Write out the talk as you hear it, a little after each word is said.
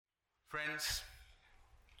Friends,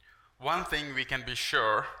 one thing we can be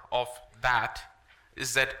sure of that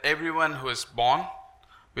is that everyone who is born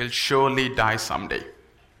will surely die someday.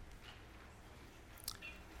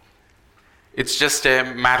 It's just a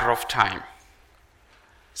matter of time.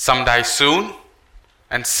 Some die soon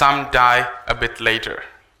and some die a bit later,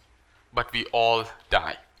 but we all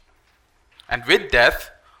die. And with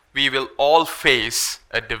death, we will all face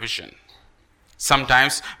a division.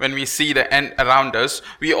 Sometimes when we see the end around us,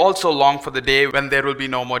 we also long for the day when there will be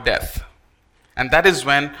no more death. And that is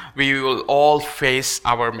when we will all face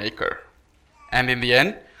our Maker. And in the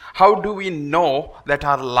end, how do we know that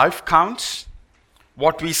our life counts?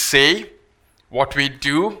 What we say, what we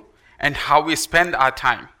do, and how we spend our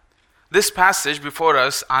time. This passage before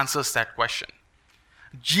us answers that question.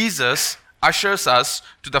 Jesus ushers us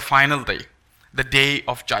to the final day, the day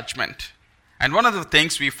of judgment. And one of the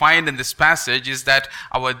things we find in this passage is that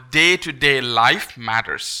our day-to-day life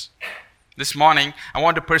matters. This morning, I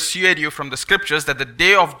want to persuade you from the scriptures that the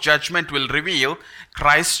day of judgment will reveal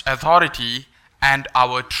Christ's authority and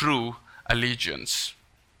our true allegiance.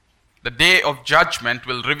 The day of judgment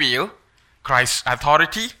will reveal Christ's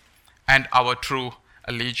authority and our true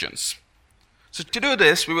allegiance. So to do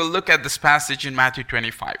this, we will look at this passage in Matthew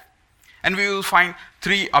 25. And we will find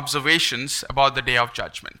three observations about the day of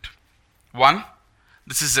judgment. One,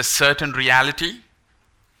 this is a certain reality.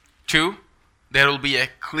 Two, there will be a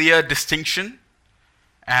clear distinction.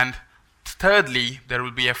 And thirdly, there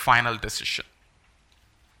will be a final decision.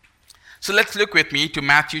 So let's look with me to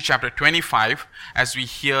Matthew chapter 25 as we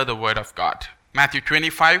hear the word of God. Matthew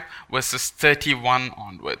 25 verses 31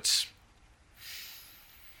 onwards.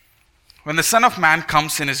 When the Son of Man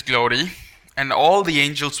comes in his glory and all the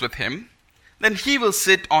angels with him, then he will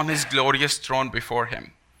sit on his glorious throne before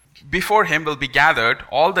him. Before him will be gathered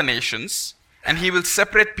all the nations, and he will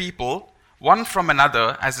separate people one from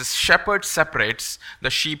another as a shepherd separates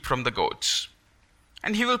the sheep from the goats.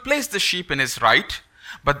 And he will place the sheep in his right,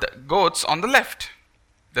 but the goats on the left.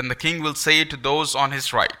 Then the king will say to those on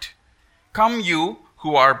his right, "Come you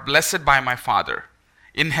who are blessed by my Father,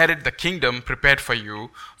 inherit the kingdom prepared for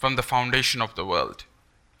you from the foundation of the world.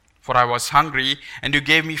 For I was hungry, and you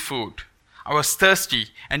gave me food. I was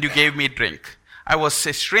thirsty, and you gave me drink. I was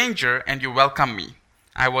a stranger, and you welcomed me.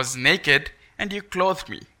 I was naked, and you clothed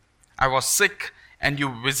me. I was sick, and you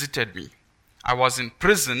visited me. I was in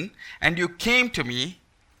prison, and you came to me."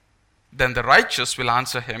 Then the righteous will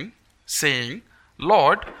answer him, saying,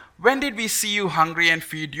 "Lord, when did we see you hungry and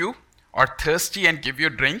feed you, or thirsty and give you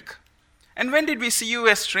drink? And when did we see you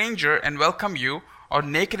a stranger and welcome you, or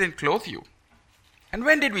naked and clothe you? And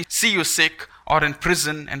when did we see you sick or in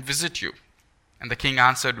prison and visit you?" And the king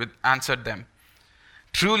answered them,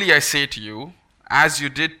 "Truly I say to you, as you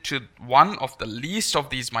did to one of the least of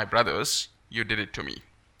these my brothers, you did it to me."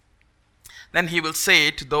 Then he will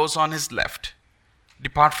say to those on his left,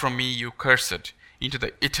 "Depart from me, you cursed, into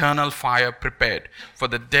the eternal fire prepared for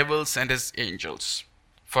the devils and his angels.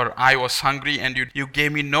 For I was hungry, and you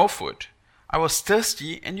gave me no food. I was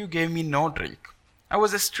thirsty, and you gave me no drink. I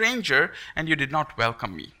was a stranger, and you did not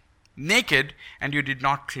welcome me. Naked, and you did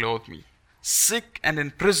not clothe me. Sick and in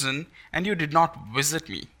prison, and you did not visit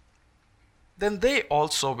me." Then they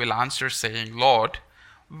also will answer, saying, "Lord,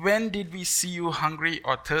 when did we see you hungry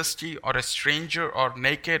or thirsty or a stranger or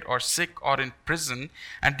naked or sick or in prison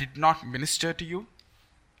and did not minister to you?"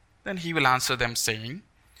 Then he will answer them, saying,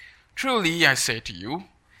 "Truly I say to you,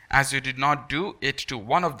 as you did not do it to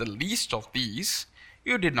one of the least of these,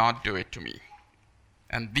 you did not do it to me.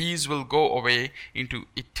 And these will go away into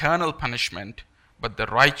eternal punishment, but the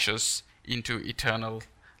righteous into eternal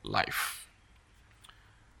life."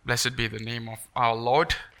 Blessed be the name of our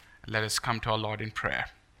Lord. Let us come to our Lord in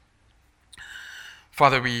prayer.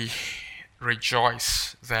 Father, we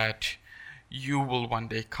rejoice that you will one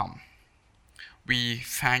day come. We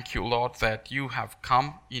thank you, Lord, that you have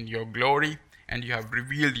come in your glory and you have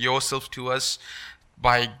revealed yourself to us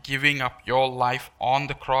by giving up your life on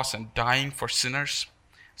the cross and dying for sinners,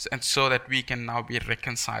 and so that we can now be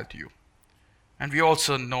reconciled to you. And we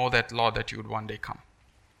also know that, Lord, that you would one day come.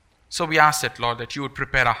 So we ask that, Lord, that you would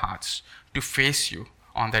prepare our hearts to face you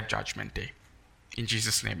on that judgment day. In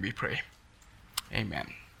Jesus' name we pray.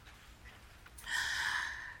 Amen.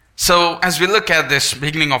 So as we look at this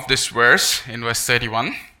beginning of this verse, in verse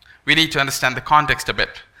 31, we need to understand the context a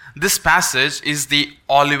bit. This passage is the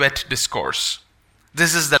Olivet Discourse.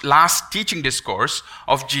 This is the last teaching discourse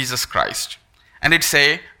of Jesus Christ. And it's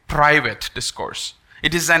a private discourse.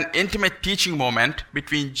 It is an intimate teaching moment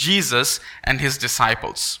between Jesus and his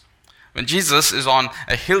disciples. When Jesus is on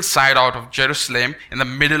a hillside out of Jerusalem in the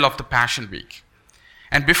middle of the Passion Week.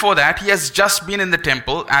 And before that, he has just been in the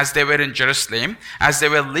temple as they were in Jerusalem. As they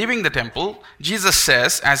were leaving the temple, Jesus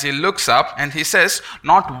says, as he looks up, and he says,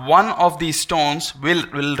 not one of these stones will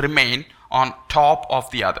remain on top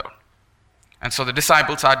of the other. And so the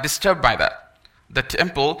disciples are disturbed by that. The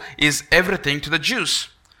temple is everything to the Jews.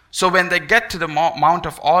 So when they get to the Mount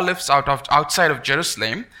of Olives outside of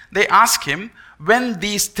Jerusalem, they ask him when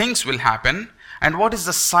these things will happen and what is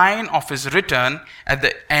the sign of his return at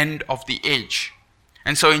the end of the age.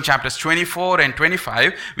 And so in chapters 24 and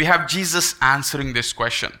 25, we have Jesus answering this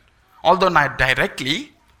question. Although not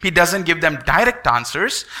directly, he doesn't give them direct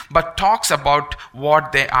answers, but talks about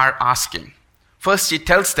what they are asking. First, he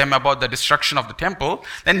tells them about the destruction of the temple.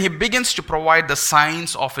 Then he begins to provide the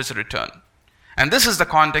signs of his return. And this is the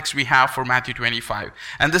context we have for Matthew 25.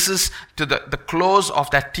 And this is to the close of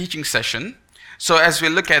that teaching session. So as we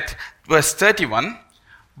look at verse 31,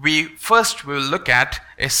 we will look at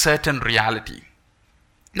a certain reality.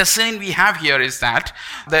 The scene we have here is that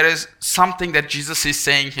there is something that Jesus is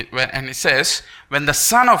saying, and he says, when the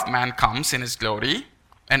Son of Man comes in his glory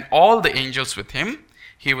and all the angels with him,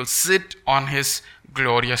 he will sit on his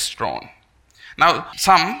glorious throne. Now,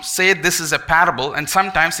 some say this is a parable, and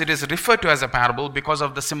sometimes it is referred to as a parable because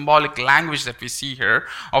of the symbolic language that we see here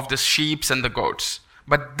of the sheep and the goats.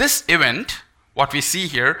 But this event, what we see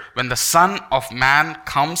here, when the Son of Man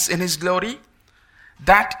comes in his glory,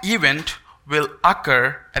 that event will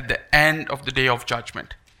occur at the end of the day of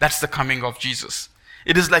judgment. That's the coming of Jesus.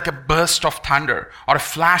 It is like a burst of thunder or a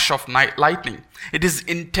flash of lightning. It is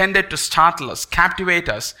intended to startle us, captivate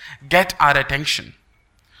us, get our attention.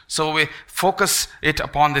 So we focus it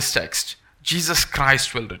upon this text. Jesus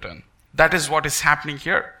Christ will return. That is what is happening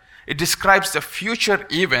here. It describes the future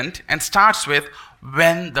event and starts with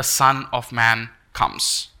when the Son of Man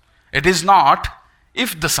comes. It is not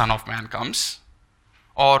if the Son of Man comes,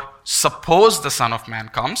 or suppose the Son of Man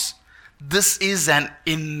comes. This is an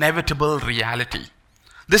inevitable reality.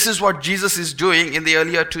 This is what Jesus is doing in the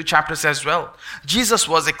earlier 2 chapters as well. Jesus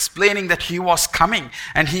was explaining that he was coming,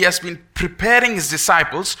 and he has been preparing his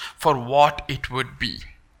disciples for what it would be.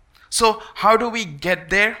 So how do we get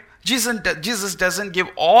there? Jesus doesn't give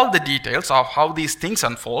all the details of how these things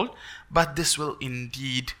unfold, but this will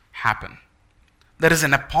indeed happen. There is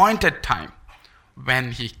an appointed time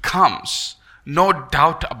when he comes. No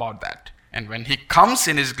doubt about that. And when he comes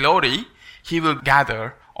in his glory, he will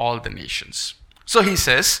gather all the nations. So he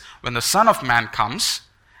says, when the Son of Man comes,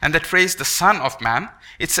 and that phrase, the Son of Man,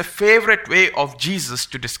 it's a favorite way of Jesus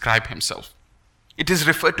to describe himself. It is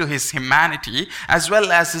referred to his humanity as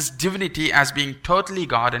well as his divinity as being totally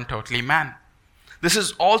God and totally man. This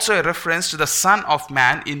is also a reference to the Son of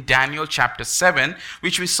Man in Daniel chapter 7,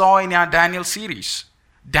 which we saw in our Daniel series.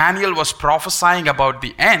 Daniel was prophesying about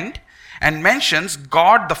the end and mentions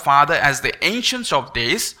God the Father as the Ancient of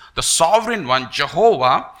Days, the Sovereign One,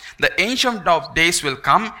 Jehovah. The Ancient of Days will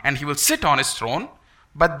come and he will sit on his throne.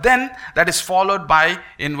 But then that is followed by,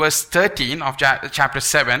 in verse 13 of chapter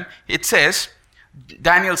 7, it says,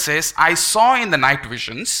 Daniel says, I saw in the night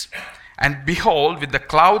visions, and behold, with the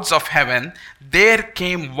clouds of heaven, there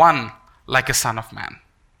came one like a son of man.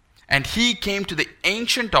 And he came to the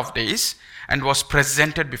Ancient of Days and was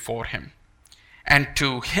presented before him. And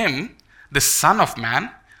to him, the Son of Man,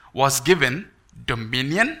 was given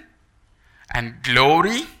dominion and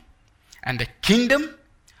glory and a kingdom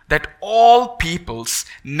that all peoples,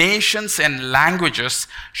 nations, and languages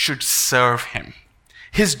should serve him.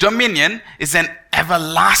 His dominion is an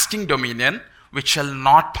everlasting dominion which shall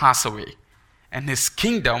not pass away, and his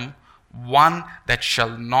kingdom one that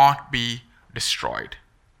shall not be destroyed.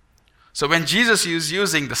 So when Jesus is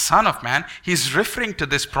using the Son of Man, he's referring to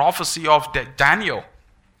this prophecy of Daniel.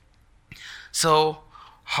 So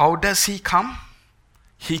how does he come?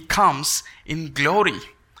 He comes in glory.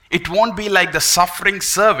 It won't be like the suffering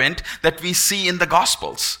servant that we see in the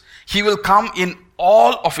Gospels. He will come in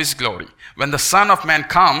all of his glory. When the Son of Man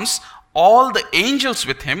comes, all the angels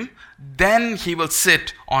with him, then he will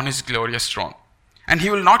sit on his glorious throne. And he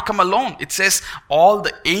will not come alone. It says all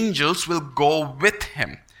the angels will go with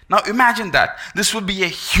him. Now imagine that. This will be a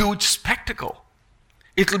huge spectacle.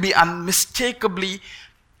 It will be unmistakably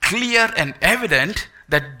clear and evident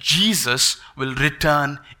that Jesus will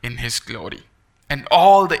return in his glory. And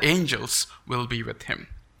all the angels will be with him.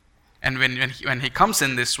 And when he comes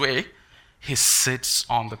in this way, he sits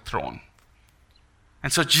on the throne.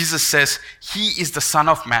 And so Jesus says, he is the Son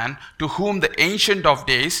of Man to whom the Ancient of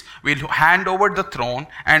Days will hand over the throne,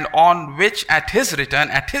 and on which at his return,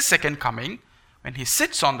 at his second coming, when he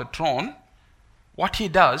sits on the throne, what he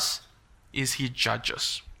does is he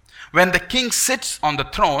judges. When the king sits on the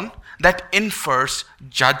throne, that infers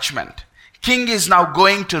judgment. king is now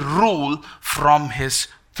going to rule from his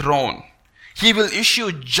throne. He will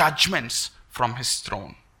issue judgments from his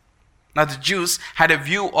throne. Now the Jews had a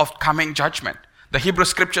view of coming judgment. The Hebrew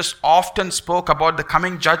scriptures often spoke about the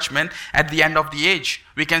coming judgment at the end of the age.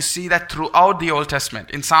 We can see that throughout the Old Testament.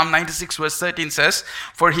 In Psalm 96 verse 13 says,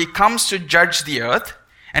 "For he comes to judge the earth,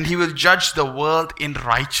 and he will judge the world in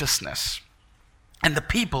righteousness, and the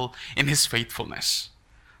people in his faithfulness."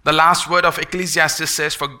 The last word of Ecclesiastes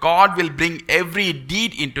says, "For God will bring every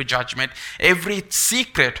deed into judgment, every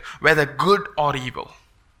secret, whether good or evil."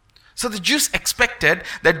 So the Jews expected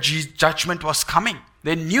that judgment was coming.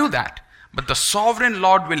 They knew that. But the sovereign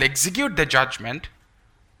Lord will execute the judgment,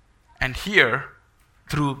 and here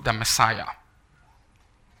through the Messiah.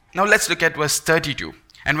 Now let's look at verse 32.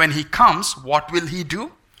 "And when he comes, what will he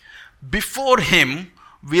do? Before him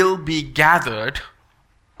will be gathered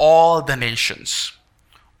all the nations."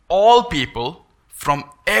 All people from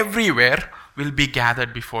everywhere will be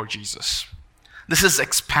gathered before Jesus. This is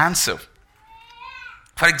expansive.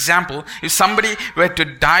 For example, if somebody were to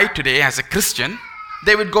die today as a Christian,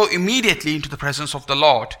 they would go immediately into the presence of the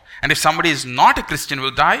Lord. And if somebody is not a Christian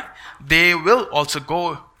will die, they will also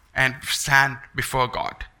go and stand before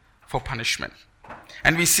God for punishment.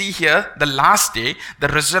 And we see here the last day, the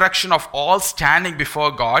resurrection of all standing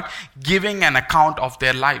before God, giving an account of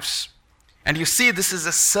their lives. And you see, this is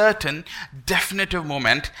a certain definitive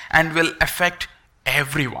moment and will affect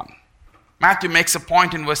everyone. Matthew makes a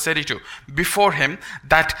point in verse 32. Before him,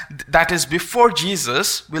 that is before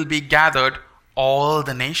Jesus, will be gathered all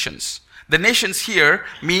the nations. The nations here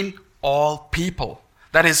mean all people.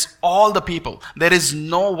 That is all the people. There is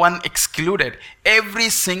no one excluded. Every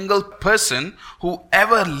single person who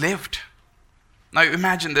ever lived. Now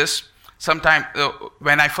imagine this. Sometime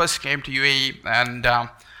when I first came to UAE and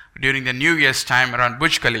during the New Year's time around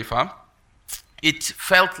Burj Khalifa, it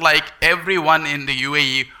felt like everyone in the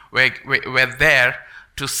UAE were there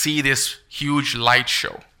to see this huge light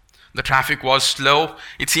show. The traffic was slow.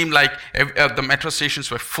 It seemed like the metro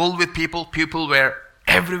stations were full with people. People were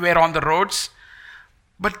everywhere on the roads.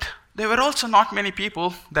 But there were also not many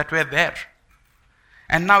people that were there.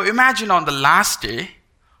 And now imagine on the last day,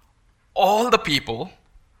 all the people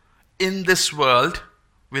in this world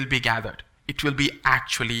will be gathered. It will be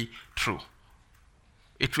actually true.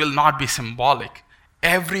 It will not be symbolic.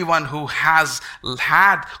 Everyone who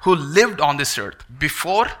who lived on this earth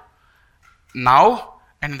before, now,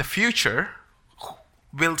 and in the future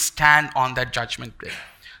will stand on that judgment day.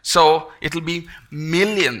 So it will be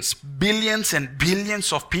millions, billions and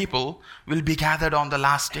billions of people will be gathered on the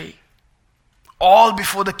last day. All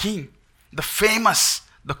before the king, the famous,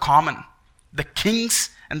 the common, the kings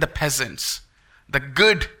and the peasants, the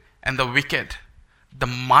good and the wicked, the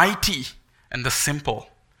mighty and the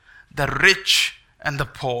simple, the rich and the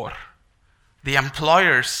poor, the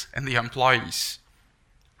employers and the employees,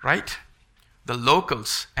 right? The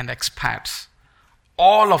locals and expats,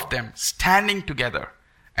 all of them standing together.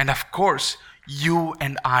 And of course, you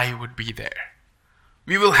and I would be there.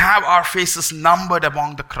 We will have our faces numbered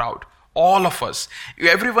among the crowd, all of us.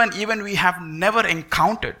 Everyone, even we have never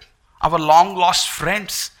encountered, our long lost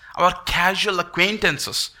friends, our casual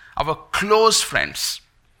acquaintances, our close friends,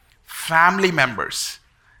 family members,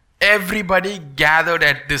 everybody gathered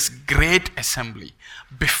at this great assembly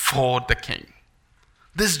before the king.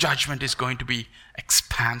 This judgment is going to be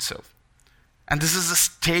expansive. And this is a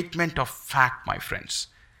statement of fact, my friends.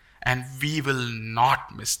 And we will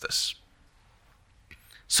not miss this.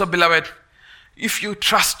 So, beloved, if you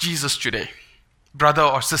trust Jesus today, brother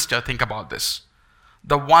or sister, think about this.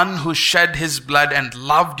 The one who shed his blood and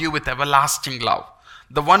loved you with everlasting love.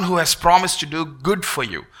 The one who has promised to do good for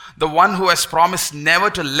you. The one who has promised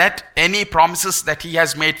never to let any promises that he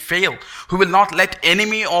has made fail. Who will not let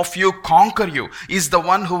enemy of you conquer you. Is the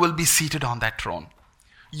one who will be seated on that throne.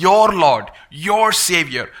 Your Lord, your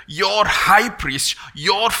Savior, your High Priest,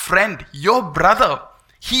 your friend, your brother.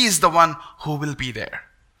 He is the one who will be there.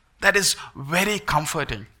 That is very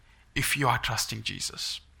comforting if you are trusting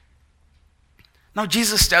Jesus. Now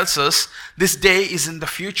Jesus tells us this day is in the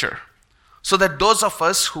future. So that those of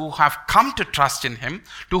us who have come to trust in him,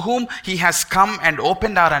 to whom he has come and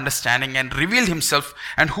opened our understanding and revealed himself,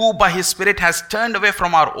 and who by his Spirit has turned away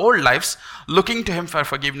from our old lives, looking to him for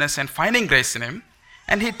forgiveness and finding grace in him.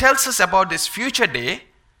 And he tells us about this future day.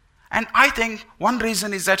 And I think one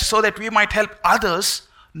reason is that so that we might help others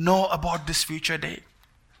know about this future day.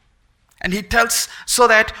 And he tells so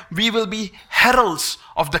that we will be heralds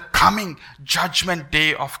of the coming judgment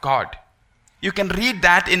day of God. You can read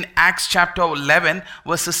that in Acts chapter 11,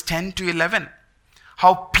 verses 10 to 11.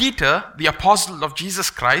 How Peter, the apostle of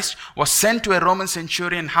Jesus Christ, was sent to a Roman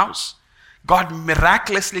centurion house. God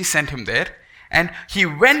miraculously sent him there, and he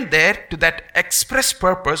went there to that express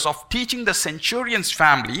purpose of teaching the centurion's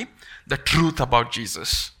family the truth about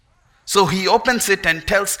Jesus. So he opens it and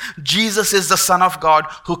tells Jesus is the Son of God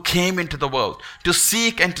who came into the world to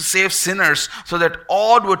seek and to save sinners so that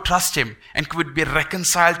all would trust him and could be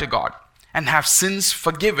reconciled to God and have sins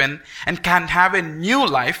forgiven and can have a new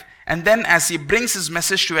life. And then as he brings his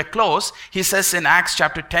message to a close, he says in Acts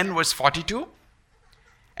chapter 10 verse 42,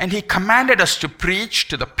 and he commanded us to preach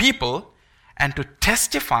to the people and to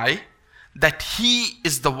testify that he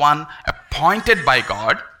is the one appointed by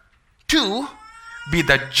God to be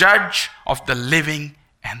the judge of the living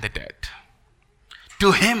and the dead.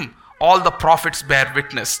 To him, all the prophets bear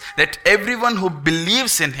witness that everyone who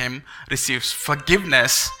believes in him receives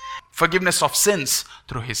forgiveness of sins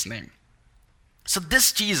through his name. So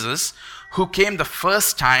this Jesus, who came the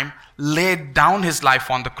first time, laid down his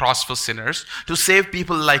life on the cross for sinners to save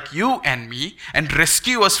people like you and me and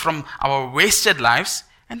rescue us from our wasted lives,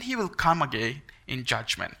 and he will come again in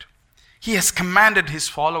judgment. He has commanded his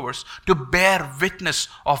followers to bear witness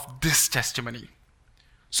of this testimony.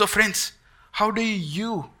 So friends, how do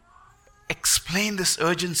you explain this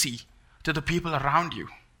urgency to the people around you?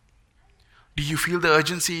 Do you feel the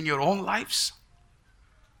urgency in your own lives?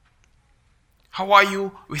 How are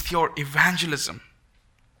you with your evangelism?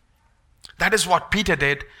 That is what Peter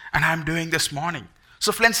did, and I'm doing this morning.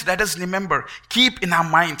 So friends, let us remember, keep in our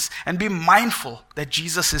minds and be mindful that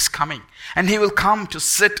Jesus is coming. And he will come to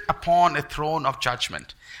sit upon a throne of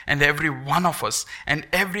judgment. And every one of us and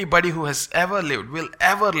everybody who has ever lived will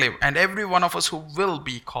ever live. And every one of us who will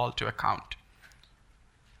be called to account.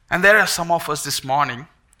 And there are some of us this morning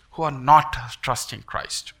who are not trusting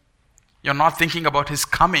Christ. You're not thinking about his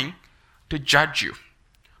coming to judge you.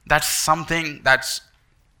 That's something that's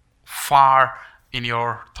far in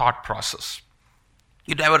your thought process.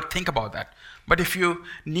 You never think about that. But if you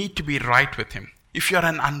need to be right with him, if you're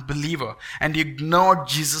an unbeliever and you ignore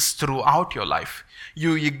Jesus throughout your life,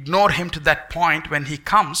 you ignore him to that point when he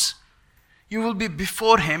comes, you will be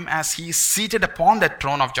before him as he is seated upon that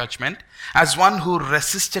throne of judgment as one who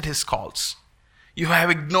resisted his calls. You have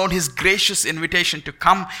ignored his gracious invitation to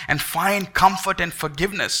come and find comfort and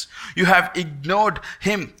forgiveness. You have ignored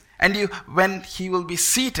him, and when he will be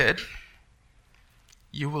seated,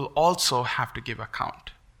 you will also have to give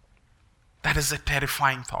account. That is a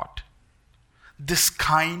terrifying thought. This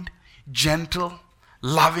kind, gentle,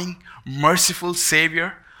 loving, merciful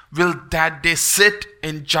Savior will that day sit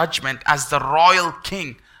in judgment as the royal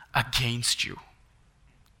king against you.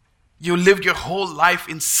 You lived your whole life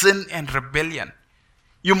in sin and rebellion.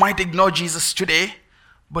 You might ignore Jesus today,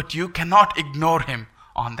 but you cannot ignore him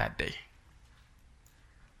on that day.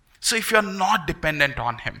 So if you're not dependent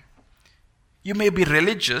on him, you may be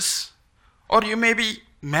religious, or you may be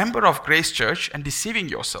member of Grace Church and deceiving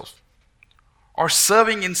yourself, or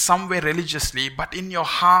serving in some way religiously, but in your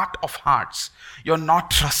heart of hearts, you're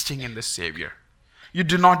not trusting in the Savior. You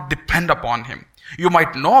do not depend upon him. You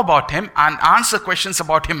might know about him and answer questions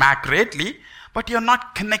about him accurately, but you're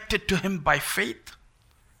not connected to him by faith.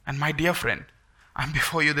 And my dear friend, I'm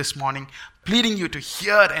before you this morning, pleading you to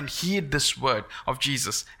hear and heed this word of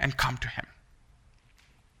Jesus and come to him.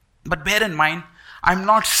 But bear in mind, I'm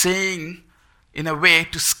not saying in a way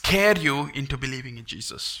to scare you into believing in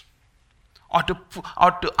Jesus, or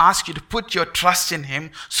to ask you to put your trust in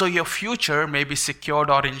him so your future may be secured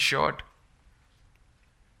or insured.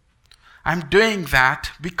 I'm doing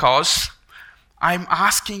that because I'm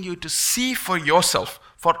asking you to see for yourself,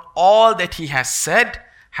 for all that he has said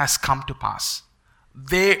has come to pass.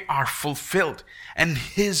 They are fulfilled, and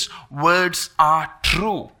his words are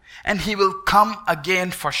true, and he will come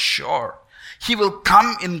again for sure. He will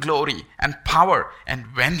come in glory and power, and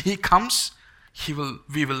when he comes,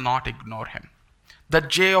 we will not ignore him. The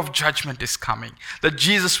day of judgment is coming. That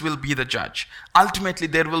Jesus will be the judge. Ultimately,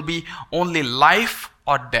 there will be only life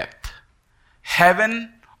or death,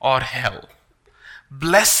 heaven or hell,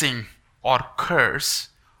 blessing or curse,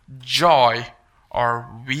 joy or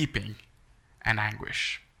weeping and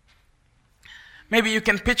anguish. Maybe you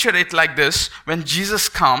can picture it like this. When Jesus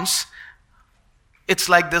comes, it's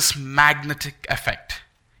like this magnetic effect.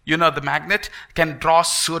 You know, the magnet can draw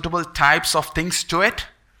suitable types of things to it.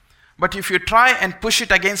 But if you try and push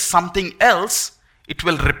it against something else, it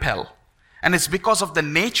will repel. And it's because of the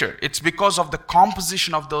nature. It's because of the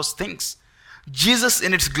composition of those things. Jesus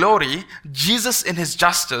in its glory, Jesus in his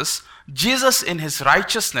justice, Jesus in his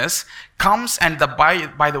righteousness comes and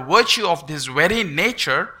by the virtue of his very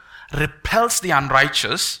nature repels the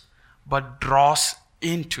unrighteous but draws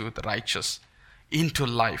into the righteous, into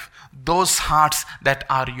life, those hearts that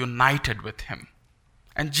are united with him.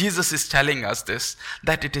 And Jesus is telling us this,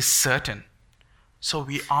 that it is certain. So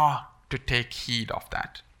we are to take heed of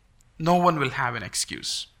that. No one will have an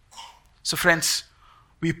excuse. So friends,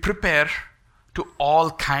 we prepare to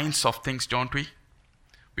all kinds of things, don't we?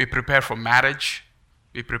 We prepare for marriage,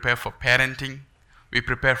 we prepare for parenting, we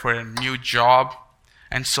prepare for a new job,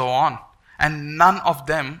 and so on. And none of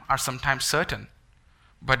them are sometimes certain.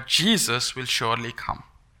 But Jesus will surely come.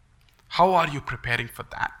 How are you preparing for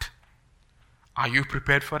that? Are you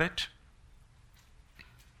prepared for it?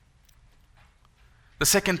 The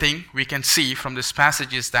second thing we can see from this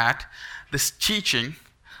passage is that this teaching,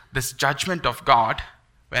 this judgment of God,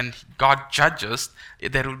 when God judges,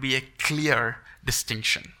 there will be a clear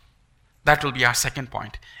distinction. That will be our second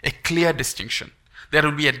point, a clear distinction. There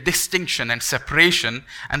will be a distinction and separation,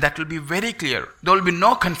 and that will be very clear. There will be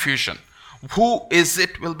no confusion. Who is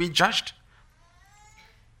it will be judged?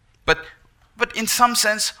 But in some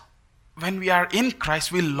sense, when we are in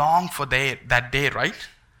Christ, we long for that day, right?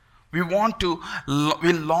 We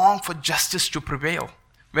long for justice to prevail.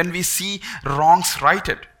 When we see wrongs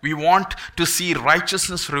righted, we want to see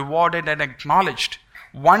righteousness rewarded and acknowledged.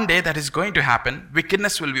 One day that is going to happen.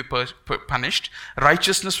 Wickedness will be punished.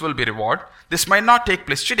 Righteousness will be rewarded. This might not take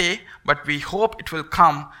place today, but we hope it will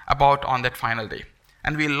come about on that final day.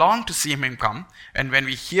 And we long to see him come. And when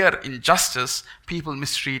we hear injustice, people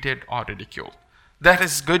mistreated or ridiculed. That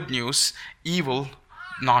is good news. Evil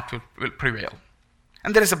will prevail.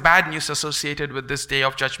 And there is a bad news associated with this day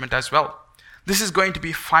of judgment as well. This is going to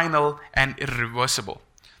be final and irreversible.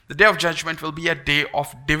 The day of judgment will be a day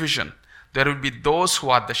of division. There will be those who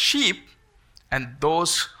are the sheep and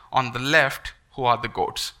those on the left who are the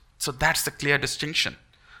goats. So that's the clear distinction.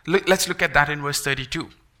 Let's look at that in verse 32.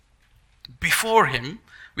 Before him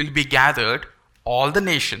will be gathered all the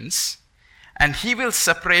nations, and he will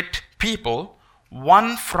separate people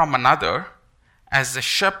one from another, as the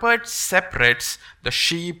shepherd separates the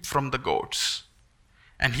sheep from the goats.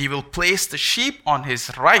 And he will place the sheep on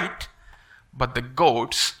his right, but the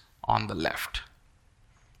goats on the left.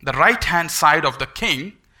 The right-hand side of the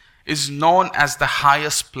king is known as the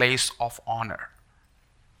highest place of honor.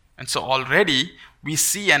 And so already we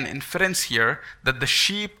see an inference here that the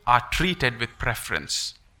sheep are treated with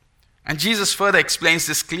preference. And Jesus further explains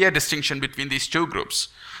this clear distinction between these two groups.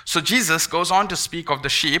 So Jesus goes on to speak of the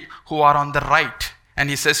sheep who are on the right. And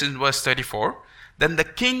he says in verse 34, then the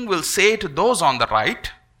king will say to those on the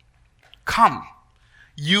right, come,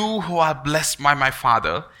 you who are blessed by my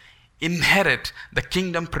Father, inherit the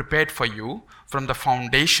kingdom prepared for you from the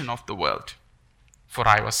foundation of the world. For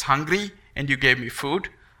I was hungry, and you gave me food.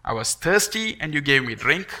 I was thirsty, and you gave me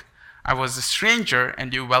drink. I was a stranger,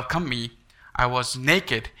 and you welcomed me. I was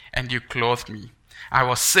naked, and you clothed me. I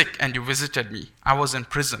was sick, and you visited me. I was in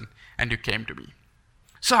prison, and you came to me.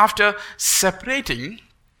 So after separating,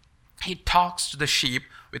 he talks to the sheep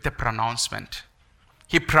with a pronouncement.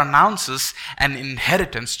 He pronounces an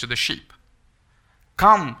inheritance to the sheep.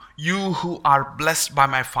 Come, you who are blessed by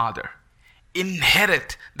my Father,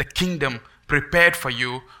 inherit the kingdom prepared for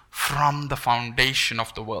you from the foundation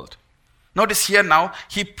of the world. Notice here now,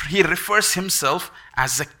 he refers himself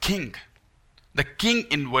as a king. The king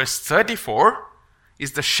in verse 34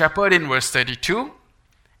 is the shepherd in verse 32,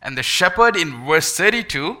 and the shepherd in verse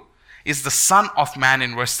 32 is the Son of Man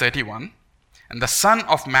in verse 31, and the Son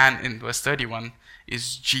of Man in verse 31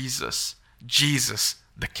 is Jesus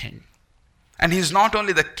the King. And he's not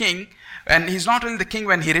only the king, and he's not only the king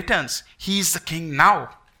when he returns, he's the king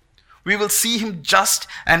now. We will see him just,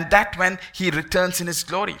 and that when he returns in his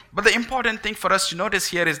glory. But the important thing for us to notice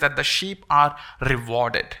here is that the sheep are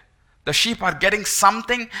rewarded. The sheep are getting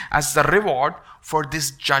something as the reward for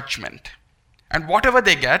this judgment. And whatever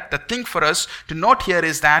they get, the thing for us to note here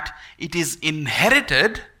is that it is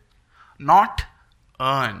inherited, not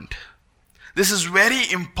earned. This is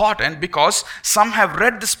very important because some have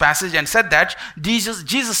read this passage and said that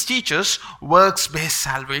Jesus teaches works-based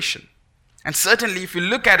salvation. And certainly if you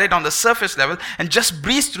look at it on the surface level and just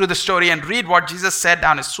breeze through the story and read what Jesus said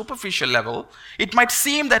on a superficial level, it might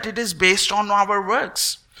seem that it is based on our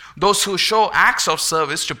works. Those who show acts of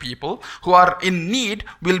service to people who are in need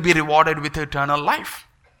will be rewarded with eternal life.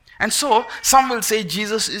 And so some will say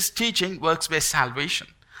Jesus is teaching works-based salvation.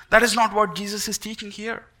 That is not what Jesus is teaching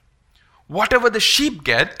here. Whatever the sheep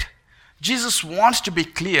get, Jesus wants to be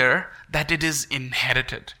clear that it is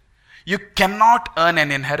inherited. You cannot earn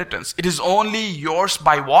an inheritance. It is only yours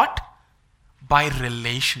by what? By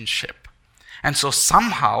relationship. And so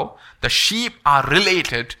somehow the sheep are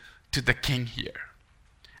related to the king here.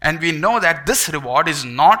 And we know that this reward is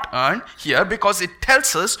not earned here because it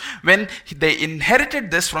tells us when they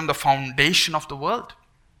inherited this from the foundation of the world.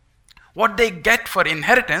 What they get for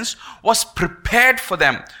inheritance was prepared for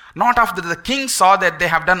them. Not after the king saw that they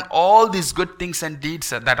have done all these good things and deeds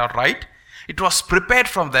that are right. It was prepared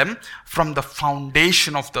from them from the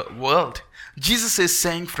foundation of the world. Jesus is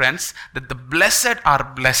saying, friends, that the blessed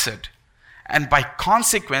are blessed. And by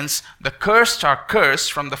consequence, the cursed are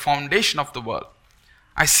cursed from the foundation of the world.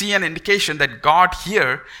 I see an indication that God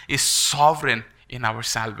here is sovereign in our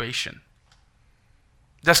salvation.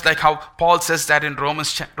 Just like how Paul says that in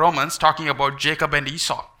Romans talking about Jacob and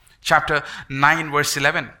Esau. Chapter 9 verse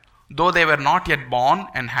 11. Though they were not yet born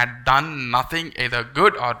and had done nothing either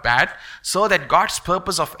good or bad, so that God's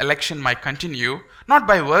purpose of election might continue, not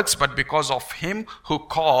by works but because of him who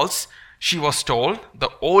calls, she was told,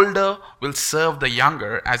 the older will serve the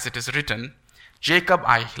younger, as it is written, Jacob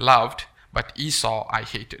I loved, but Esau I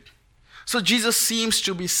hated. So Jesus seems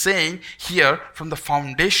to be saying here, from the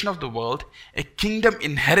foundation of the world, a kingdom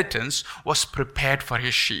inheritance was prepared for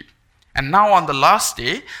his sheep. And now on the last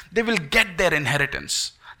day, they will get their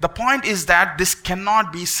inheritance. The point is that this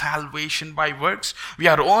cannot be salvation by works. We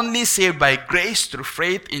are only saved by grace through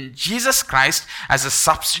faith in Jesus Christ as a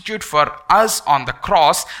substitute for us on the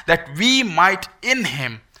cross, that we might in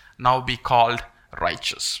him now be called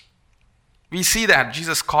righteous. We see that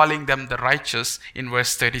Jesus calling them the righteous in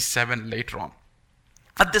verse 37 later on.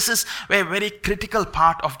 But this is a very critical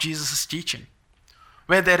part of Jesus' teaching.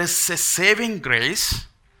 Where there is a saving grace,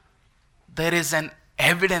 there is an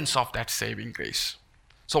evidence of that saving grace.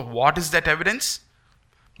 So what is that evidence?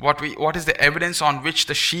 What is the evidence on which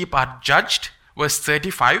the sheep are judged? Verse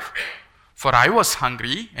 35, for I was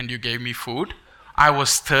hungry and you gave me food. I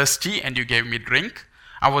was thirsty and you gave me drink.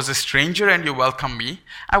 I was a stranger and you welcomed me.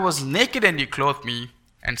 I was naked and you clothed me,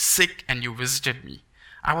 and sick and you visited me.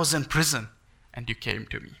 I was in prison and you came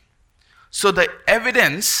to me. So the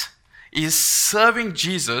evidence is serving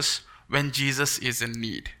Jesus when Jesus is in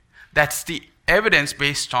need. That's the evidence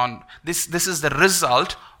based on this. This is the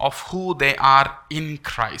result of who they are in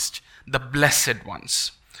Christ, the blessed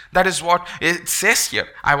ones. That is what it says here.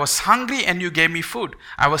 I was hungry and you gave me food.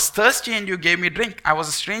 I was thirsty and you gave me drink. I was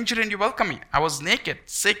a stranger and you welcomed me. I was naked,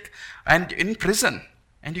 sick, and in prison,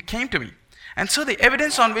 and you came to me. And so the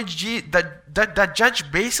evidence on which the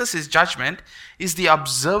judge bases his judgment is the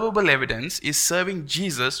observable evidence, is serving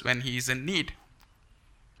Jesus when he is in need.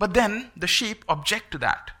 But then the sheep object to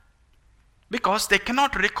that, because they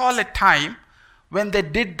cannot recall a time when they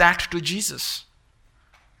did that to Jesus.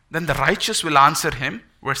 Then the righteous will answer him,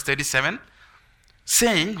 verse 37,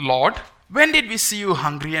 saying, Lord, when did we see you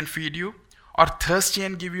hungry and feed you, or thirsty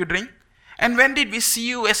and give you drink? And when did we see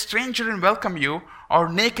you a stranger and welcome you, or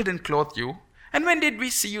naked and clothe you? And when did we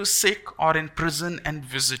see you sick or in prison and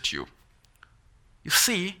visit you? You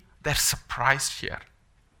see, they're surprised here.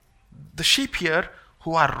 The sheep here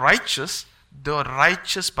who are righteous, they are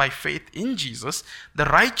righteous by faith in Jesus. The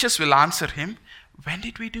righteous will answer him, when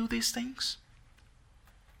did we do these things?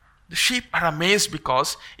 The sheep are amazed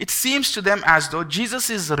because it seems to them as though Jesus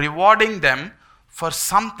is rewarding them for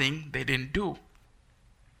something they didn't do.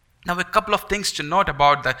 Now, a couple of things to note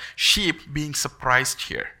about the sheep being surprised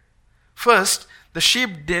here. First, the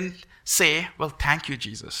sheep didn't say, well, thank you,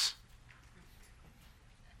 Jesus.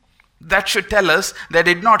 That should tell us they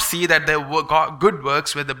did not see that their good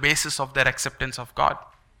works were the basis of their acceptance of God.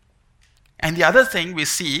 And the other thing we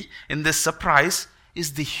see in this surprise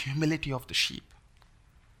is the humility of the sheep.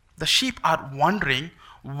 The sheep are wondering,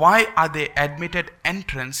 why are they admitted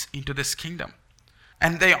entrance into this kingdom?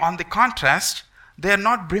 And they, on the contrast, they are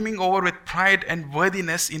not brimming over with pride and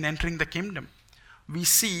worthiness in entering the kingdom. We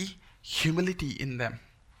see humility in them.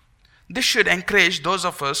 This should encourage those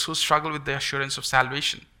of us who struggle with the assurance of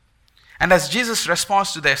salvation. And as Jesus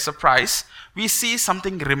responds to their surprise, we see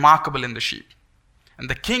something remarkable in the sheep. And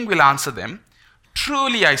the king will answer them,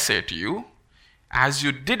 truly I say to you, as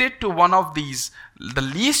you did it to one of these, the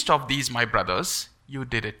least of these my brothers, you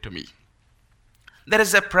did it to me. There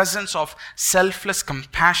is a presence of selfless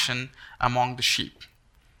compassion among the sheep.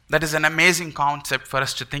 That is an amazing concept for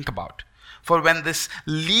us to think about. For when this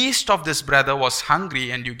least of this brother was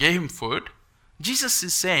hungry and you gave him food, Jesus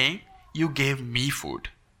is saying, you gave me food.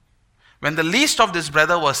 When the least of this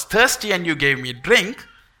brother was thirsty and you gave me drink,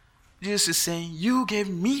 Jesus is saying, you gave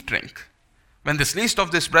me drink. When this least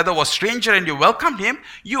of this brother was stranger and you welcomed him,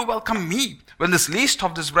 you welcomed me. When this least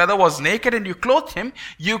of this brother was naked and you clothed him,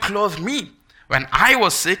 you clothed me. When I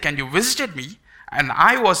was sick and you visited me, and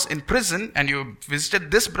I was in prison and you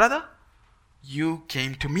visited this brother, you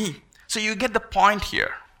came to me. So you get the point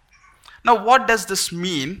here. Now, what does this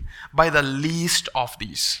mean by the least of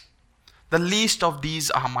these? The least of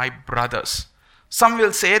these are my brothers. Some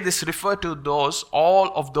will say this refers to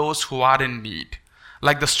all of those who are in need.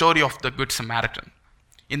 like the story of the Good Samaritan.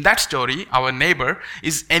 In that story, our neighbor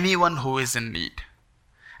is anyone who is in need.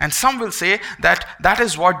 And some will say that that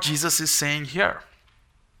is what Jesus is saying here.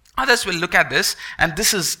 Others will look at this, and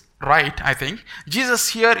this is right, I think. Jesus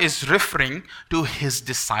here is referring to his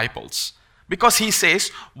disciples, because he says,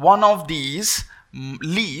 one of these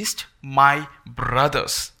least my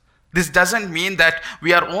brothers. This doesn't mean that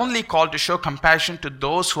we are only called to show compassion to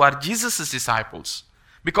those who are Jesus' disciples,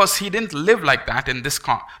 because he didn't live like that in this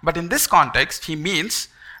but in this context, he means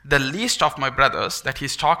the least of my brothers, that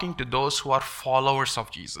he's talking to those who are followers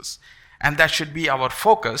of Jesus. And that should be our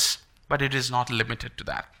focus, but it is not limited to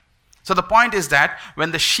that. So the point is that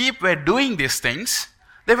when the sheep were doing these things,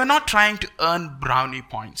 they were not trying to earn brownie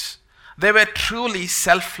points. They were truly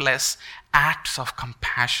selfless acts of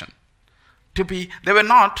compassion. They were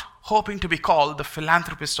not hoping to be called the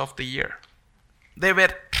philanthropist of the year. They were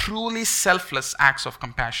truly selfless acts of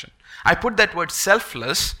compassion. I put that word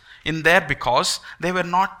selfless in there because they were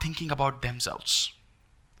not thinking about themselves.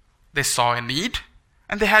 They saw a need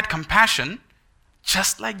and they had compassion,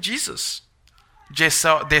 just like Jesus. They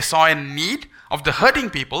saw a need of the hurting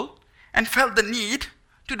people and felt the need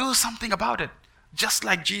to do something about it, just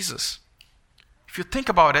like Jesus. If you think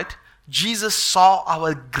about it, Jesus saw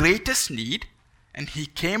our greatest need and he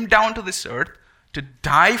came down to this earth to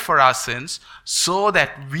die for our sins so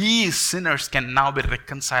that we sinners can now be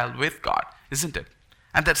reconciled with God, isn't it?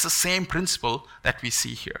 And that's the same principle that we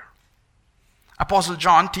see here. Apostle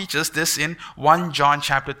John teaches this in 1 John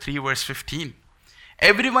chapter 3 verse 15.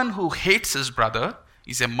 Everyone who hates his brother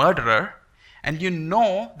is a murderer, and you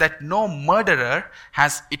know that no murderer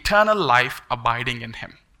has eternal life abiding in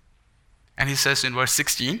him. And he says in verse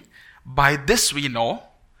 16, by this we know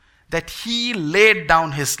that he laid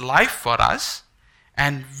down his life for us,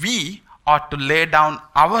 and we ought to lay down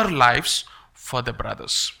our lives for the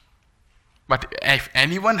brothers. But if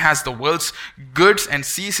anyone has the world's goods and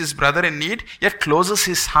sees his brother in need, yet closes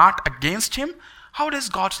his heart against him, how does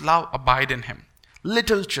God's love abide in him?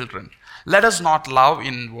 Little children, let us not love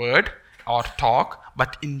in word or talk,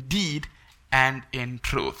 but in deed and in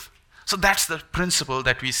truth. So that's the principle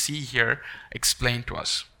that we see here explained to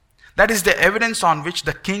us. That is the evidence on which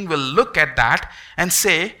the king will look at that and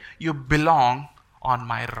say, you belong on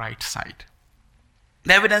my right side.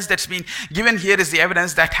 The evidence that's been given here is the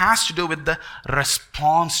evidence that has to do with the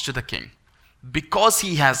response to the king. Because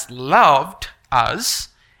he has loved us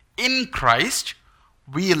in Christ,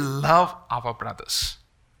 we love our brothers.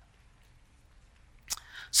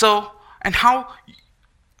 So, and how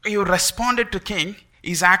you responded to king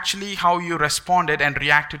is actually how you responded and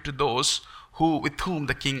reacted to those with whom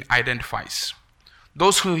the king identifies.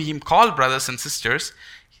 Those who he called brothers and sisters,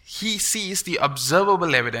 he sees the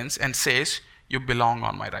observable evidence and says, you belong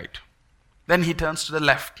on my right. Then he turns to the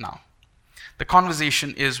left now. The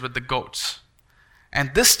conversation is with the goats.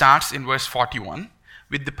 And this starts in verse 41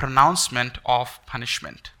 with the pronouncement of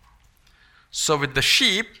punishment. So with the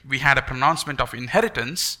sheep, we had a pronouncement of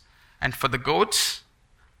inheritance, and for the goats,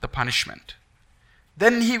 the punishment.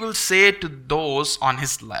 Then he will say to those on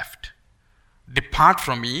his left, depart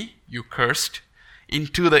from me, you cursed,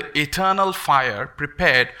 into the eternal fire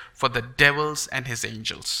prepared for the devils and his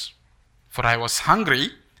angels. For I was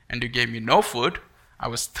hungry, and you gave me no food. I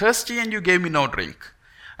was thirsty, and you gave me no drink.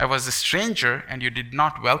 I was a stranger, and you did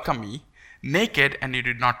not welcome me. Naked, and you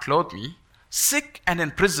did not clothe me. Sick and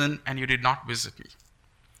in prison, and you did not visit me.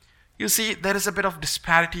 You see, there is a bit of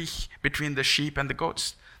disparity between the sheep and the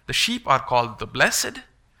goats. The sheep are called the blessed.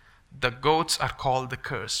 The goats are called the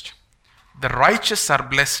cursed. The righteous are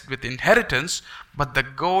blessed with inheritance, but the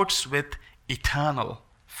goats with eternal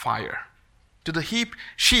fire. To the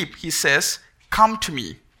sheep, he says, come to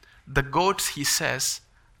me. The goats, he says,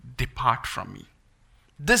 depart from me.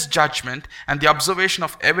 This judgment and the observation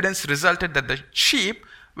of evidence resulted that the sheep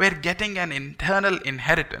were getting an eternal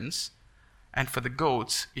inheritance, and for the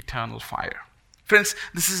goats, eternal fire. Friends,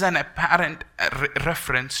 this is an apparent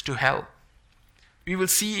reference to hell. We will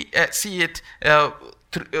see it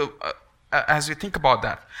as we think about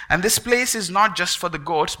that. And this place is not just for the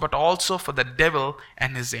goats, but also for the devil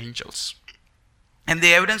and his angels. And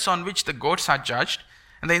the evidence on which the goats are judged,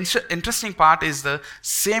 and the interesting part is the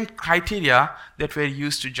same criteria that were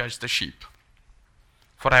used to judge the sheep.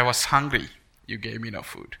 For I was hungry, you gave me no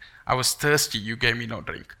food. I was thirsty, you gave me no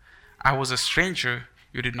drink. I was a stranger,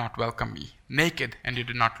 you did not welcome me. Naked, and you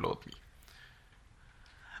did not clothe me.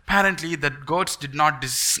 Apparently, the goats did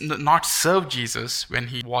not serve Jesus when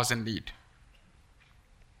he was in need.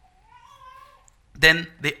 Then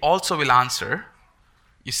they also will answer,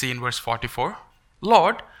 you see in verse 44,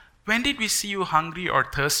 Lord, when did we see you hungry or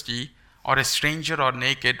thirsty or a stranger or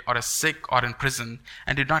naked or a sick or in prison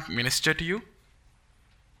and did not minister to you?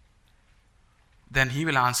 Then he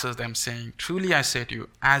will answer them saying, truly I say to you,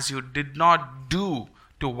 as you did not do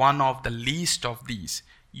to one of the least of these,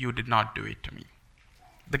 you did not do it to me.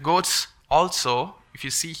 The goats also, if you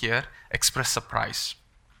see here, express surprise.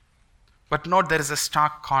 But note there is a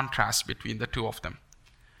stark contrast between the two of them.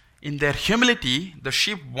 In their humility, the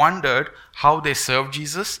sheep wondered how they served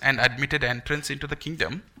Jesus and admitted entrance into the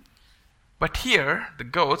kingdom. But here, the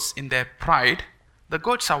goats, in their pride, the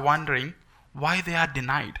goats are wondering why they are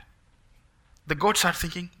denied. The goats are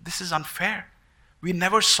thinking, this is unfair. We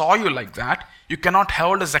never saw you like that. You cannot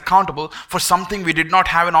hold us accountable for something we did not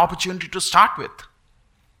have an opportunity to start with.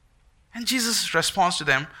 And Jesus' response to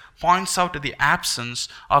them points out to the absence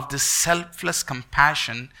of this selfless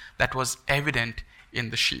compassion that was evident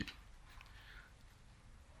in the sheep.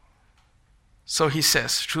 So he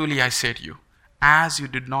says, truly I say to you, as you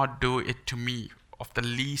did not do it to me, of the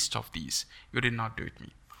least of these, you did not do it to me.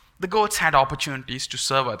 The goats had opportunities to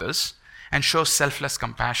serve others and show selfless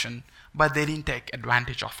compassion, but they didn't take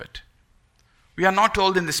advantage of it. We are not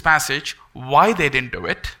told in this passage why they didn't do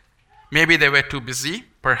it. Maybe they were too busy.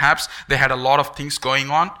 Perhaps they had a lot of things going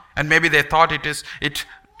on, and maybe they thought it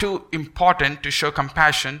too important to show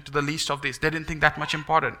compassion to the least of these. They didn't think that much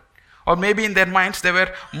important. Or maybe in their minds there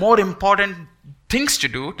were more important things to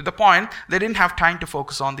do, to the point they didn't have time to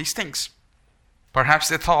focus on these things. Perhaps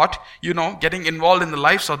they thought, getting involved in the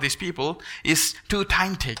lives of these people is too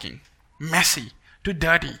time-taking, messy, too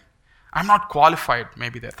dirty. I'm not qualified,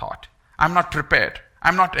 maybe they thought. I'm not prepared.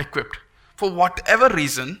 I'm not equipped. For whatever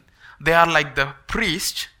reason, they are like the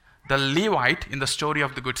priest, the Levite in the story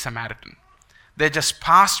of the Good Samaritan. They just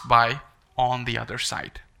passed by on the other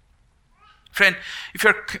side. Friend,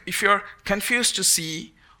 if you're confused to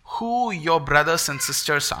see who your brothers and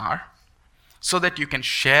sisters are so that you can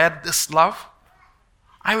share this love,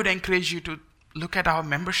 I would encourage you to look at our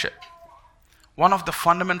membership. One of the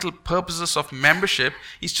fundamental purposes of membership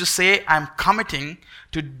is to say, I'm committing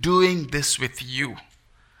to doing this with you.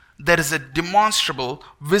 There is a demonstrable,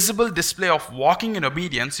 visible display of walking in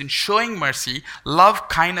obedience, in showing mercy, love,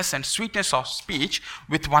 kindness, and sweetness of speech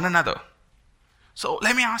with one another. So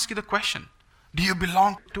let me ask you the question. Do you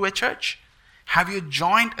belong to a church? Have you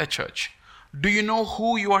joined a church? Do you know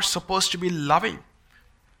who you are supposed to be loving?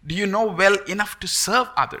 Do you know well enough to serve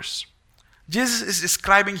others? Jesus is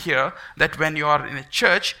describing here that when you are in a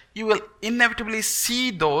church, you will inevitably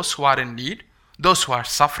see those who are in need, those who are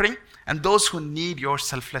suffering, and those who need your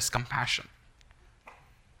selfless compassion.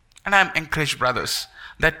 And I'm encouraged, brothers,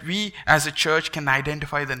 that we as a church can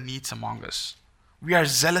identify the needs among us. We are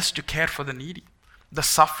zealous to care for the needy, the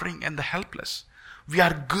suffering, and the helpless. We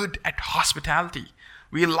are good at hospitality.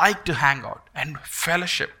 We like to hang out and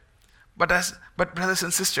fellowship. But brothers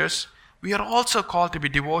and sisters, we are also called to be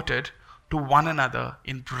devoted to one another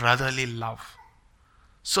in brotherly love.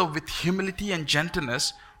 So with humility and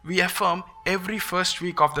gentleness, we affirm every first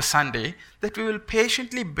week of the Sunday that we will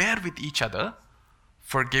patiently bear with each other,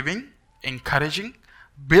 forgiving, encouraging,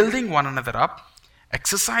 building one another up,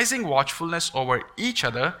 exercising watchfulness over each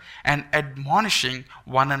other, and admonishing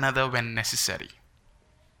one another when necessary.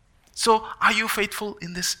 So, are you faithful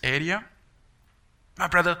in this area? My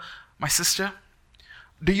brother, my sister,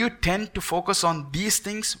 do you tend to focus on these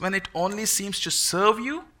things when it only seems to serve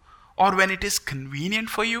you or when it is convenient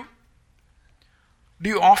for you? Do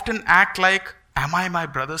you often act like, am I my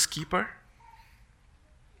brother's keeper?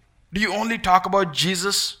 Do you only talk about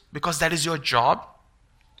Jesus because that is your job?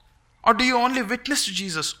 Or do you only witness to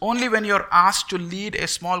Jesus only when you're asked to lead a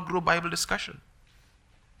small group Bible discussion?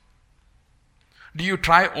 Do you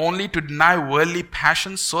try only to deny worldly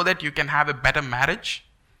passions so that you can have a better marriage?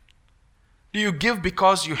 Do you give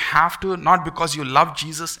because you have to, not because you love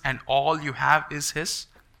Jesus and all you have is His?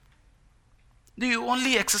 Do you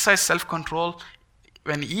only exercise self-control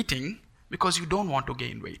when eating because you don't want to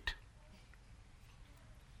gain weight?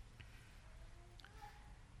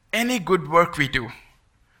 Any good work we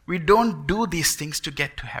don't do these things to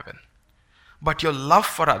get to heaven. But your love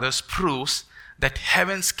for others proves that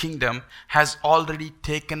heaven's kingdom has already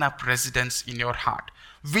taken up residence in your heart,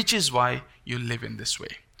 which is why you live in this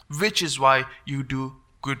way, which is why you do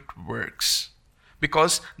good works.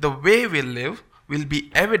 Because the way we live will be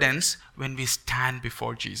evidence when we stand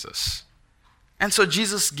before Jesus. And so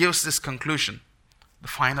Jesus gives this conclusion, the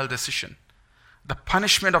final decision, the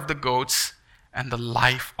punishment of the goats and the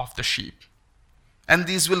life of the sheep. And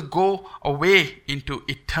these will go away into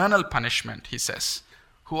eternal punishment, he says.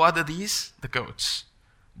 Who are these? The goats.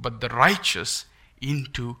 But the righteous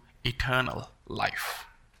into eternal life.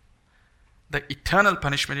 the eternal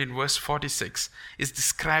punishment in verse 46 is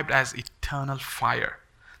described as eternal fire.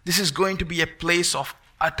 This is going to be a place of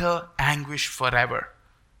utter anguish forever.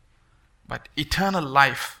 But eternal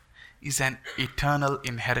life is an eternal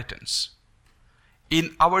inheritance.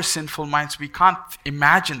 In our sinful minds, we can't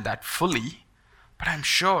imagine that fully, but I'm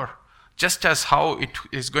sure just as how it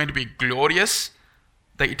is going to be glorious,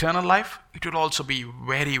 the eternal life, it will also be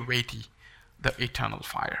very weighty, the eternal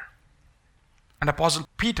fire. And Apostle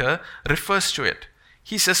Peter refers to it.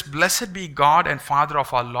 He says, "Blessed be God and Father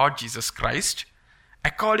of our Lord Jesus Christ.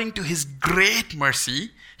 According to his great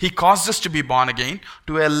mercy, he caused us to be born again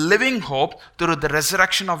to a living hope through the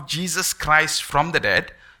resurrection of Jesus Christ from the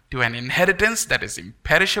dead, to an inheritance that is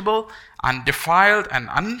imperishable, undefiled, and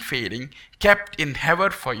unfading, kept in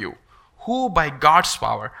heaven for you, who by God's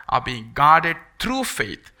power are being guarded through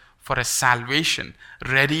faith for a salvation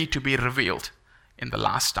ready to be revealed in the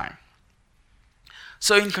last time."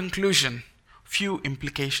 So in conclusion, few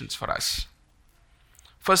implications for us.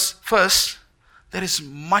 First, there is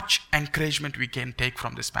much encouragement we can take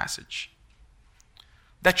from this passage.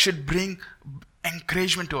 That should bring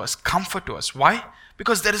encouragement to us, comfort to us. Why?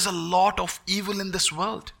 Because there is a lot of evil in this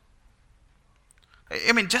world.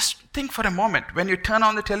 I mean, just think for a moment. When you turn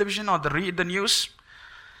on the television or read the news,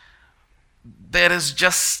 there is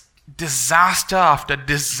just disaster after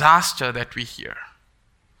disaster that we hear.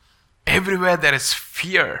 Everywhere there is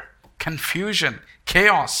fear, confusion,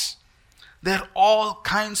 chaos. There are all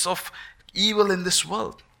kinds of evil in this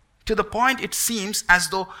world. To the point it seems as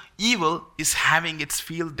though evil is having its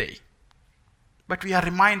field day. But we are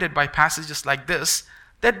reminded by passages like this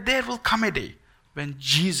that there will come a day when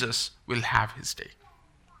Jesus will have his day.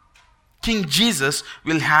 King Jesus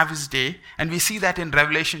will have his day, and we see that in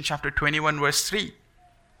Revelation chapter 21 verse 3.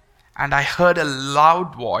 "And I heard a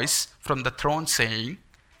loud voice from the throne saying,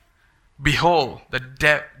 'Behold,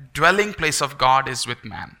 the dwelling place of God is with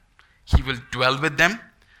man. He will dwell with them.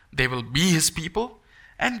 They will be his people,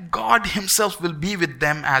 and God himself will be with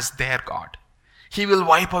them as their God. He will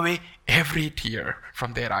wipe away every tear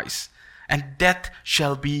from their eyes, and death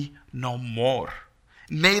shall be no more.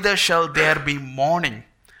 Neither shall there be mourning,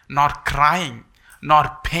 nor crying,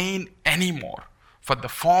 nor pain anymore, for the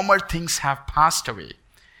former things have passed away.'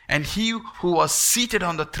 And he who was seated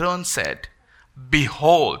on the throne said,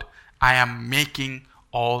 'Behold, I am making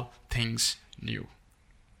all things new.'"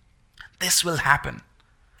 This will happen.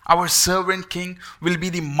 Our sovereign King will be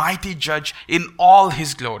the mighty judge in all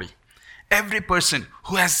his glory. Every person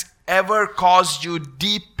who has ever caused you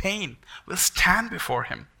deep pain will stand before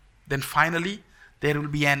him. Then finally, there will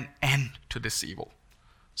be an end to this evil.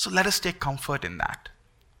 So let us take comfort in that.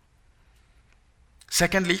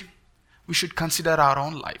 Secondly, we should consider our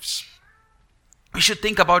own lives. We should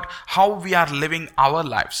think about how we are living our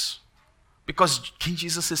lives, because King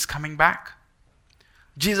Jesus is coming back.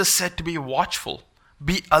 Jesus said to be watchful,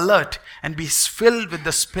 be alert, and be filled with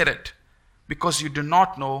the Spirit, because you do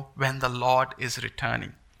not know when the Lord is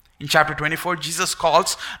returning. In chapter 24, Jesus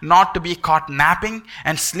calls not to be caught napping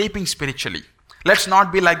and sleeping spiritually. Let's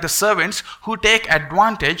not be like the servants who take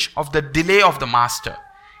advantage of the delay of the master.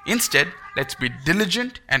 Instead, let's be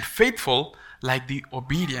diligent and faithful like the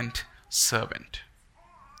obedient servant.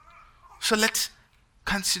 So let's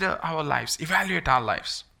consider our lives, evaluate our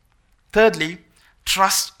lives. Thirdly,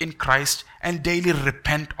 trust in Christ and daily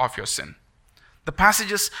repent of your sin. The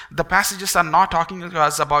passages are not talking to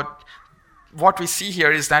us about what we see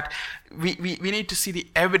here is that we need to see the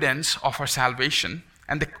evidence of our salvation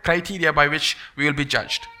and the criteria by which we will be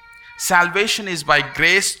judged. Salvation is by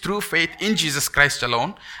grace through faith in Jesus Christ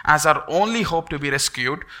alone as our only hope to be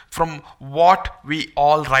rescued from what we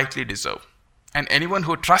all rightly deserve. And anyone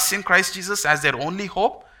who trusts in Christ Jesus as their only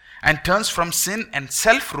hope and turns from sin and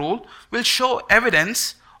self-rule will show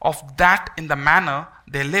evidence of that in the manner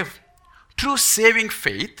they live. True saving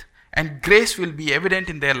faith and grace will be evident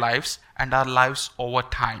in their lives and our lives over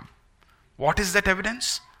time. What is that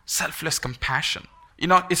evidence? Selfless compassion.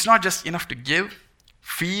 It's not just enough to give,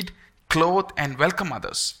 feed, clothe, and welcome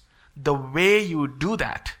others. The way you do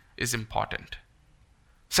that is important.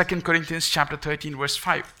 2 Corinthians chapter 13 verse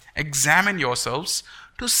 5. Examine yourselves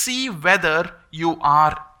to see whether you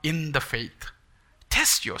are in the faith.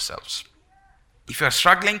 Test yourselves. If you are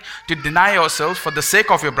struggling to deny yourself for the sake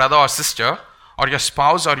of your brother or sister, or your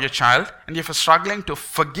spouse or your child, and if you're struggling to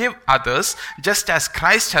forgive others just as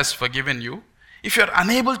Christ has forgiven you, if you're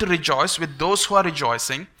unable to rejoice with those who are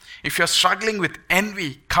rejoicing, if you're struggling with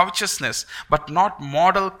envy, covetousness, but not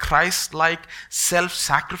model Christ-like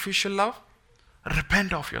self-sacrificial love,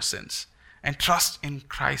 repent of your sins and trust in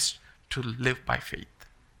Christ to live by faith.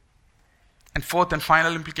 And fourth and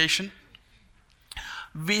final implication,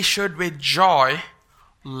 we should with joy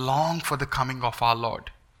long for the coming of our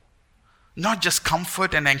Lord. Not just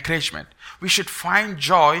comfort and encouragement. We should find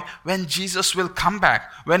joy when Jesus will come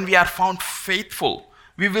back, when we are found faithful.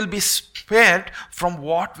 We will be spared from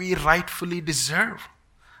what we rightfully deserve.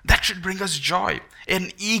 That should bring us joy,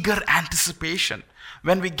 an eager anticipation.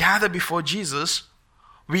 When we gather before Jesus,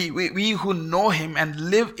 we who know him and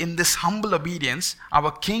live in this humble obedience,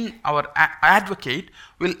 our King, our advocate,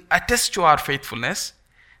 will attest to our faithfulness,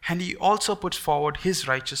 and he also puts forward his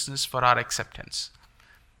righteousness for our acceptance.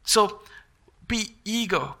 So, be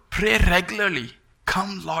eager, pray regularly.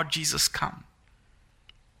 Come, Lord Jesus, come.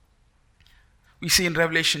 We see in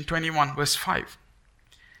Revelation 21, verse 5.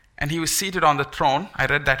 And he was seated on the throne. I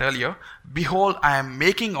read that earlier. Behold, I am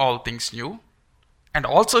making all things new. And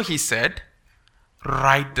also he said,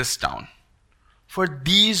 write this down, for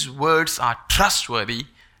these words are trustworthy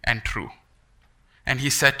and true. And he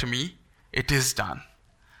said to me, it is done.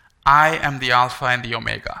 I am the Alpha and the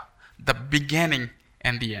Omega, the beginning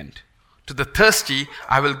and the end. To the thirsty,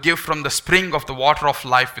 I will give from the spring of the water of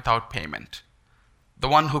life without payment. The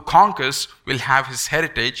one who conquers will have his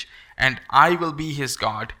heritage, and I will be his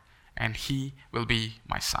God, and he will be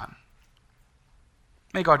my son.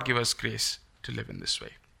 May God give us grace to live in this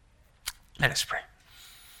way. Let us pray.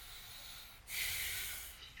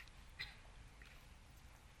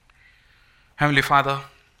 Heavenly Father,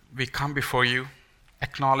 we come before you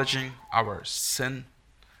acknowledging our sin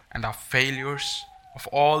and our failures of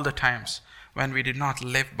all the times when we did not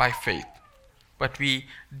live by faith, but we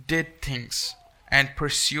did things and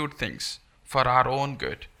pursued things for our own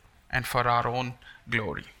good and for our own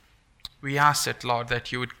glory. We ask that, Lord,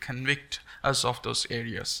 that you would convict us of those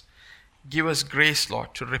areas. Give us grace,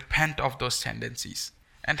 Lord, to repent of those tendencies,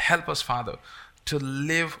 and help us, Father, to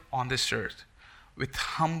live on this earth with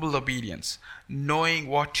humble obedience, knowing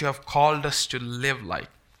what you have called us to live like.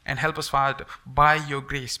 And help us, Father, by your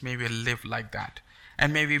grace, may we live like that.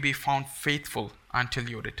 And may we be found faithful until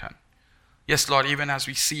you return. Yes, Lord, even as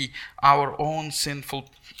we see our own sinful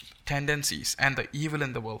tendencies and the evil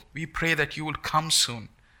in the world, we pray that you would come soon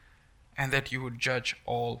and that you would judge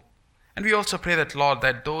all. And we also pray that, Lord,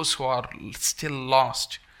 that those who are still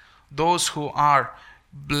lost, those who are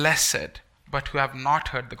blessed but who have not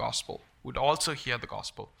heard the gospel, would also hear the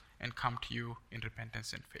gospel and come to you in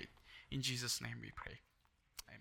repentance and faith. In Jesus' name we pray.